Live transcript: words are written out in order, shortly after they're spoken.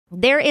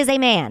There is a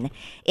man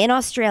in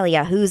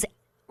Australia whose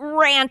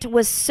rant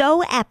was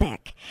so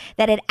epic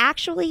that it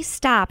actually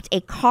stopped a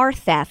car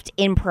theft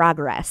in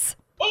progress.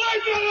 Well,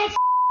 I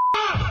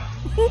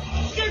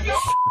get the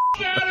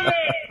out of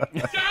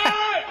me!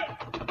 Dad!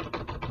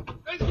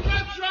 This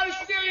cop's trying to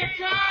steal your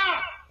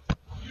car!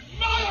 You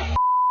mother.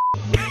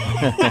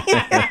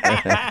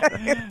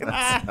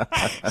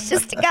 It's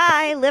just a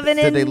guy living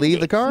in... Did they leave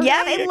the car?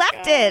 Yeah, they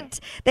left it.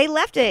 They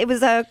left it. It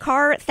was a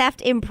car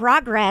theft in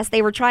progress.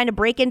 They were trying to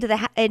break into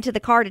the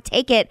car to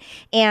take it.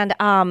 And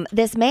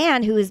this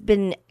man who has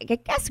been, I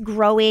guess,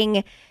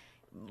 growing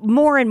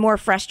more and more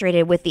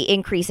frustrated with the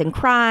increase in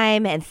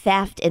crime and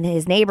theft in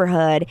his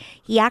neighborhood,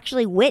 he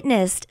actually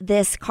witnessed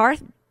this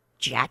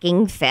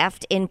carjacking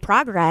theft in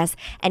progress,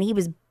 and he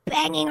was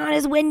banging on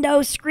his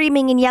window,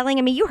 screaming and yelling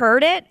at me. You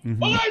heard it?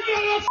 Well, I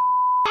get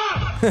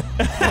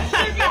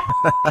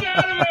the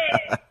out of me!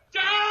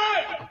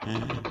 Dad!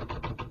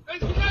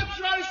 This cop's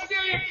trying to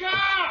steal your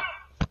car!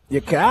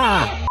 Your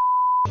car.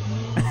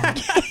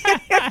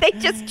 They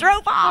just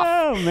drove off.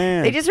 Oh,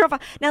 man. They just drove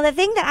off. Now, the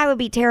thing that I would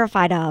be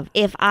terrified of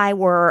if I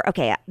were,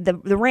 okay, the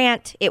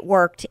rant, it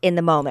worked in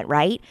the moment,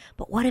 right?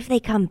 But what if they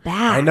come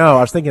back? I know.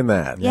 I was thinking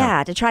that.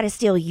 Yeah, to try to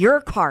steal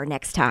your car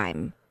next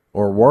time.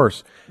 Or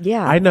worse.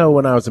 Yeah. I know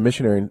when I was a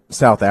missionary in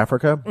South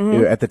Africa,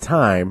 at the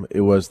time,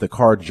 it was the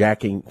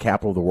carjacking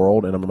capital of the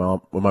world. And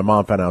when my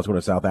mom found out I was going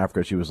to South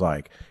Africa, she was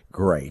like,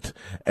 great.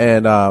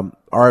 And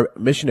our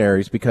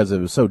missionaries, because it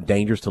was so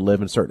dangerous to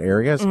live in certain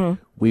areas,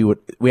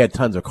 we had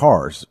tons of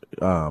cars.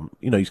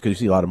 You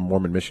see a lot of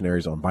Mormon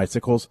missionaries on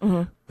bicycles,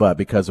 but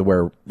because of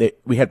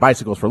we had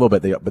bicycles for a little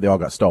bit, but they all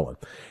got stolen.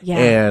 Yeah.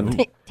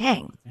 And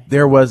dang.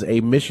 There was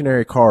a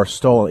missionary car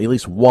stolen. At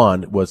least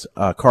one was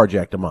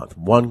carjacked a month.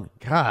 One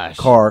Gosh.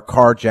 car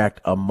carjacked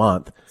a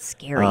month.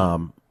 Scary.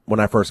 When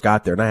I first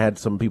got there, and I had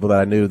some people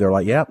that I knew. They're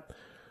like, "Yep."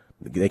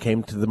 They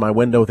came to my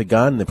window with a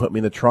gun. And they put me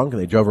in the trunk,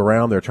 and they drove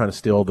around. They were trying to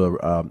steal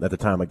at the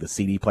time, like the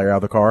CD player out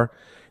of the car.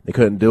 They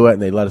couldn't do it,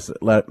 and they let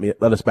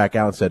us back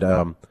out and said,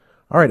 "All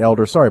right,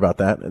 elder, sorry about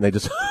that." And they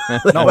just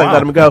let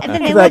them go.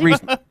 And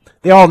then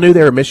They all knew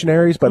they were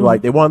missionaries, but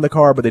like they wanted the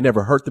car, but they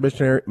never hurt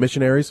the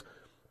missionaries.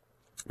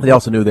 They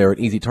also knew they were an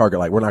easy target.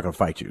 Like, we're not going to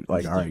fight you.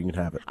 Like, all right, you can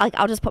have it.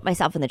 I'll just put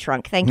myself in the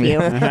trunk. Thank you.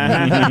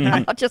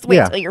 I'll just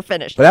wait till you're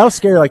finished. But that was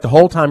scary. Like, the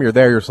whole time you're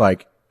there, you're just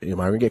like, am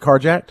I going to get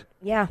carjacked?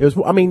 Yeah. It was.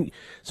 I mean,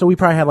 so we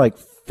probably had like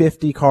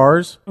 50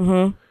 cars.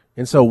 Mm-hmm.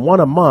 And so one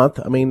a month,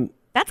 I mean.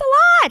 That's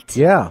a lot.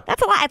 Yeah.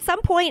 That's a lot. At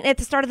some point at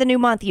the start of the new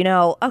month,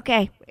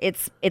 okay,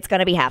 it's going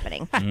to be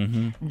happening.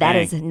 That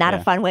is not a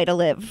fun way to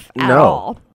live at all.